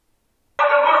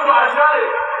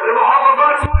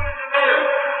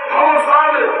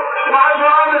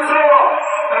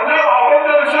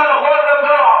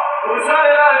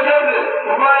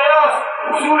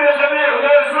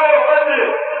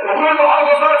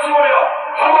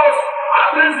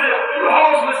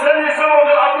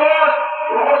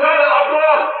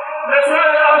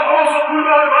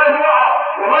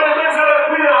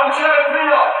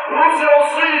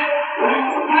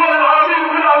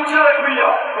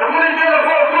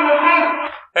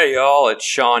Hey y'all, it's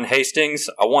Sean Hastings.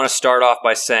 I want to start off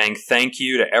by saying thank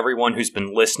you to everyone who's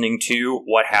been listening to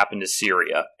What Happened to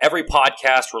Syria. Every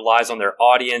podcast relies on their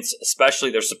audience, especially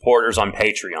their supporters on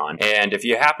Patreon. And if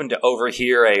you happen to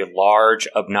overhear a large,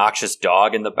 obnoxious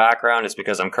dog in the background, it's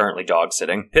because I'm currently dog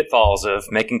sitting. Pitfalls of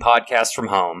making podcasts from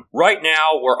home. Right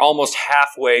now, we're almost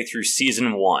halfway through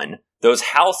Season 1. Those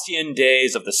halcyon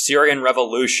days of the Syrian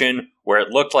Revolution, where it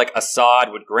looked like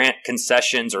Assad would grant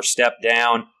concessions or step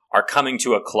down, are coming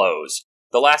to a close.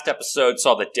 The last episode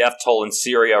saw the death toll in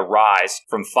Syria rise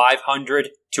from 500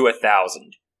 to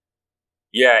 1,000.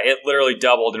 Yeah, it literally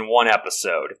doubled in one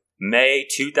episode. May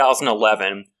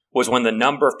 2011 was when the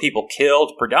number of people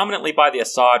killed, predominantly by the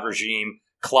Assad regime,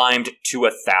 climbed to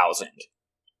 1,000.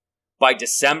 By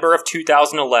December of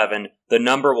 2011, the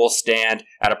number will stand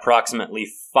at approximately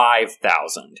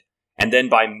 5,000. And then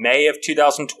by May of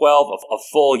 2012, a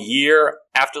full year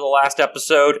after the last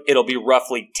episode, it'll be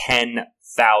roughly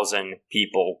 10,000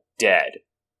 people dead.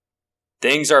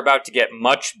 Things are about to get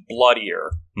much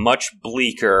bloodier, much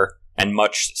bleaker, and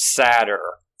much sadder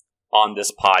on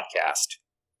this podcast.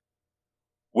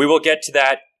 We will get to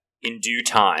that in due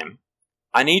time.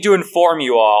 I need to inform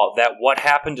you all that What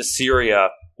Happened to Syria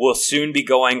will soon be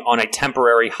going on a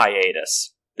temporary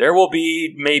hiatus. There will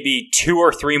be maybe 2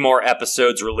 or 3 more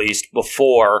episodes released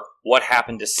before What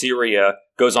Happened to Syria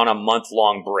goes on a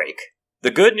month-long break.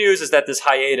 The good news is that this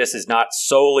hiatus is not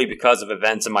solely because of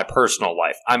events in my personal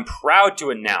life. I'm proud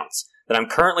to announce that I'm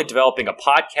currently developing a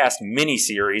podcast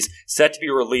mini-series set to be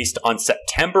released on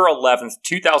September 11th,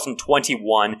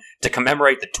 2021 to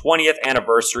commemorate the 20th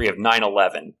anniversary of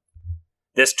 9/11.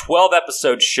 This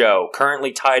 12-episode show,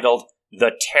 currently titled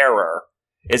The Terror,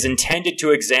 is intended to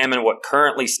examine what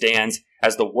currently stands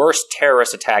as the worst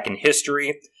terrorist attack in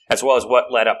history, as well as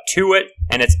what led up to it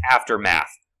and its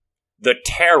aftermath. The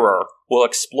Terror will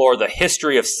explore the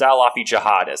history of Salafi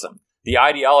jihadism, the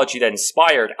ideology that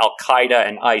inspired Al-Qaeda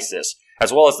and ISIS,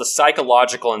 as well as the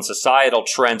psychological and societal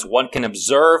trends one can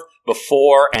observe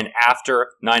before and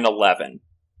after 9/11.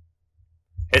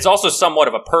 It's also somewhat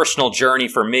of a personal journey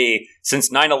for me,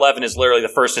 since 9/11 is literally the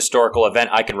first historical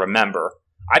event I can remember.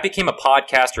 I became a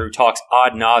podcaster who talks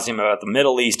ad nauseum about the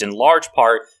Middle East in large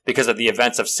part because of the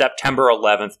events of September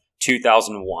 11th,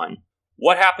 2001.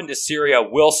 What Happened to Syria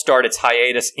will start its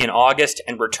hiatus in August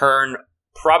and return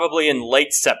probably in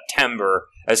late September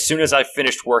as soon as I've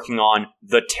finished working on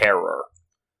The Terror.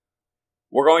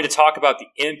 We're going to talk about the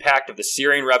impact of the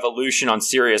Syrian Revolution on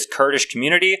Syria's Kurdish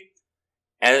community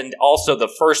and also the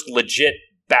first legit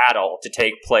battle to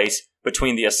take place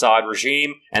between the Assad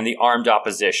regime and the armed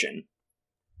opposition.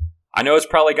 I know it's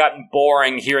probably gotten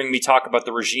boring hearing me talk about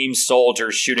the regime's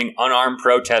soldiers shooting unarmed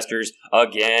protesters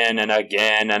again and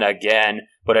again and again,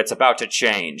 but it's about to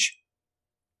change.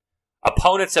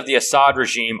 Opponents of the Assad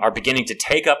regime are beginning to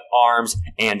take up arms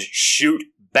and shoot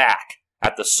back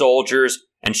at the soldiers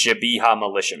and Shabiha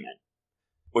militiamen.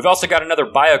 We've also got another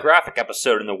biographic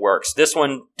episode in the works, this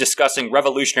one discussing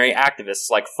revolutionary activists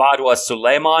like Fadwa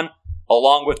Suleiman,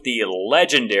 along with the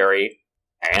legendary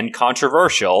and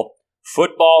controversial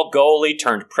football goalie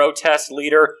turned protest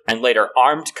leader and later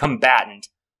armed combatant,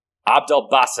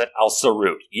 Abdelbaset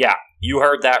al-Sarut. Yeah, you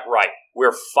heard that right.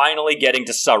 We're finally getting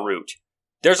to Sarut.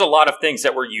 There's a lot of things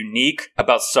that were unique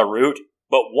about Sarut,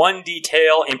 but one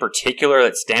detail in particular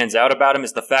that stands out about him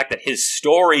is the fact that his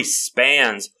story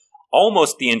spans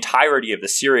almost the entirety of the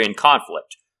Syrian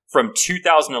conflict, from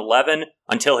 2011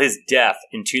 until his death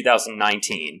in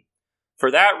 2019. For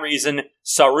that reason,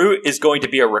 Sarut is going to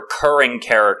be a recurring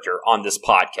character on this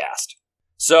podcast.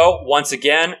 So, once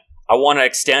again, I want to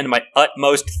extend my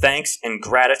utmost thanks and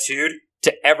gratitude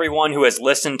to everyone who has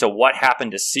listened to What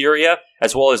Happened to Syria,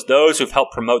 as well as those who've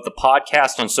helped promote the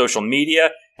podcast on social media,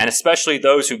 and especially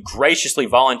those who graciously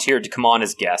volunteered to come on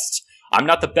as guests. I'm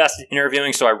not the best at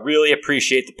interviewing, so I really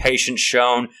appreciate the patience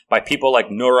shown by people like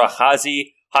Noura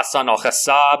Khazi, Hassan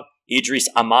Al-Khassab, Idris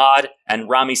Ahmad, and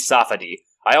Rami Safadi.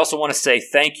 I also want to say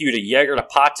thank you to Yeager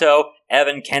Lapato,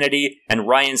 Evan Kennedy, and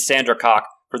Ryan Sandercock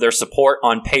for their support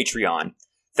on Patreon.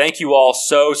 Thank you all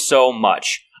so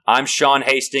much. I'm Sean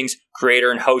Hastings, creator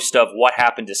and host of What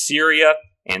Happened to Syria,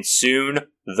 and soon,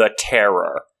 The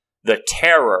Terror. The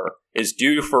Terror is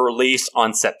due for release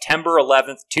on September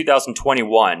 11th,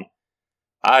 2021.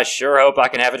 I sure hope I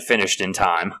can have it finished in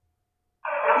time.